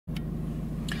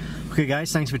Okay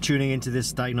guys, thanks for tuning into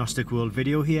this Diagnostic World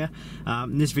video here.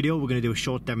 In this video we're going to do a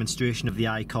short demonstration of the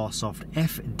iCarsoft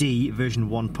FD version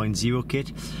 1.0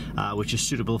 kit, which is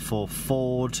suitable for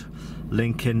Ford,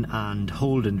 Lincoln and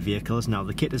Holden vehicles. Now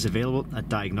the kit is available at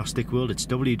Diagnostic World. It's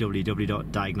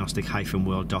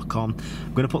www.diagnostic-world.com.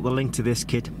 I'm going to put the link to this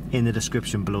kit in the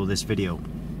description below this video.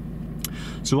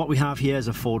 So what we have here is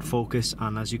a Ford Focus,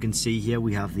 and as you can see here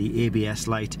we have the ABS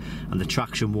light and the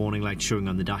traction warning light showing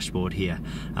on the dashboard here.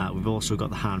 We've also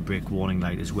got the handbrake warning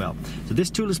light as well. So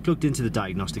this tool is plugged into the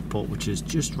diagnostic port, which is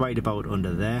just right about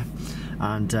under there,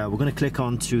 and we're going to click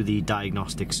onto the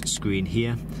diagnostics screen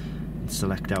here and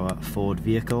select our Ford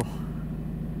vehicle.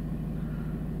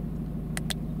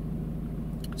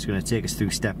 It's going to take us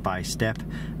through step by step,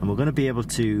 and we're going to be able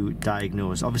to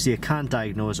diagnose. Obviously it can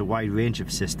diagnose a wide range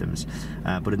of systems,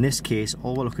 but in this case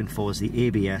all we're looking for is the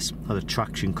ABS or the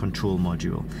traction control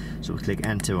module. So we click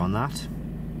enter on that,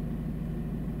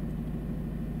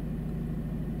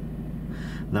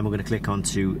 and then we're going to click on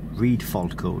to read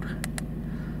fault code.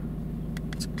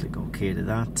 Let's click OK to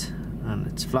that, and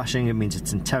it's flashing. It means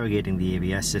it's interrogating the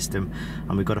ABS system,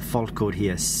 and we've got a fault code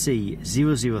here,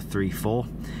 C0034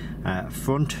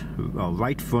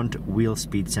 right front wheel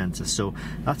speed sensor. So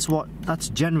that's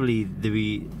generally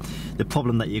the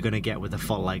problem that you're going to get with a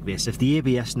fault like this. If the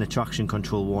ABS and the traction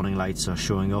control warning lights are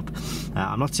showing up,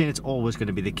 I'm not saying it's always going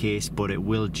to be the case, but it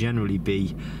will generally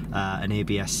be an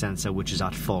ABS sensor which is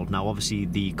at fault. Now obviously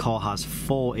the car has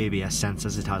 4 ABS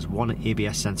sensors. It has 1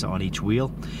 ABS sensor on each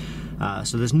wheel.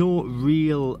 So there's no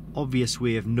real obvious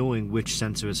way of knowing which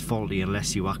sensor is faulty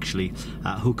unless you actually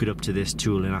hook it up to this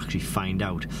tool and actually find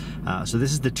out. So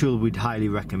this is the tool we'd highly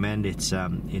recommend. It's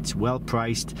well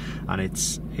priced and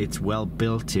it's well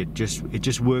built. It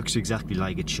just works exactly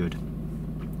like it should.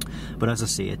 But as I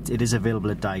say, it is available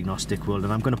at Diagnostic World,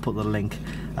 and I'm going to put the link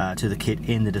to the kit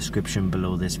in the description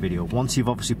below this video. Once you've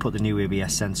obviously put the new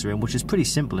ABS sensor in, which is pretty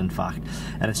simple in fact,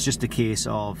 and it's just a case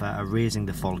of erasing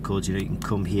the fault codes. You can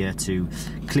come here to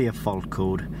clear fault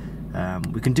code.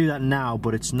 We can do that now,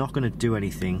 but it's not going to do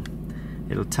anything.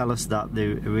 It'll tell us that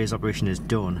the erase operation is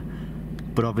done,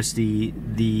 but obviously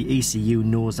the ECU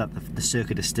knows that the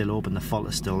circuit is still open, the fault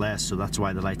is still there, so that's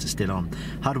why the lights are still on.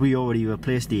 Had we already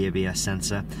replaced the ABS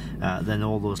sensor, then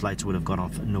all those lights would have gone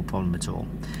off, no problem at all.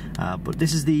 But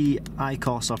this is the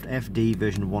iCarsoft FD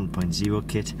version 1.0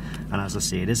 kit, and as I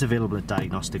say, it is available at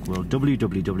Diagnostic World,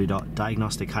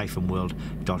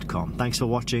 www.diagnostic-world.com. Thanks for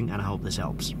watching, and I hope this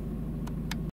helps.